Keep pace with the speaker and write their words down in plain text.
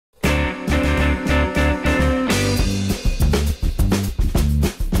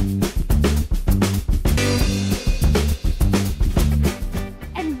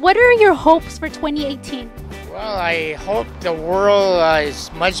your hopes for 2018? Well, I hope the world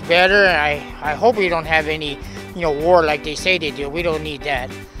is much better. I hope we don't have any, war like they say they do. We don't need that.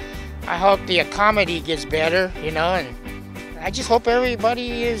 I hope the comedy gets better, and I just hope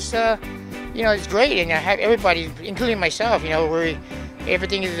everybody is, is great, and I have everybody, including myself,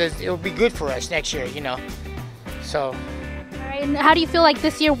 everything it'll be good for us next year, So. All right, and how do you feel like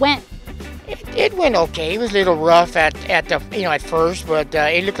this year went? It went okay. It was a little rough at first, but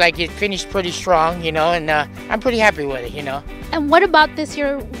it looked like it finished pretty strong, and I'm pretty happy with it, And what about this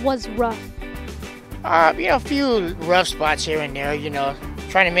year was rough? A few rough spots here and there,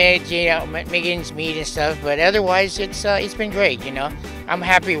 trying to make ends meet and stuff, but otherwise it's been great, I'm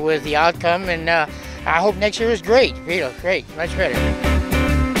happy with the outcome, and I hope next year is great, great, much better.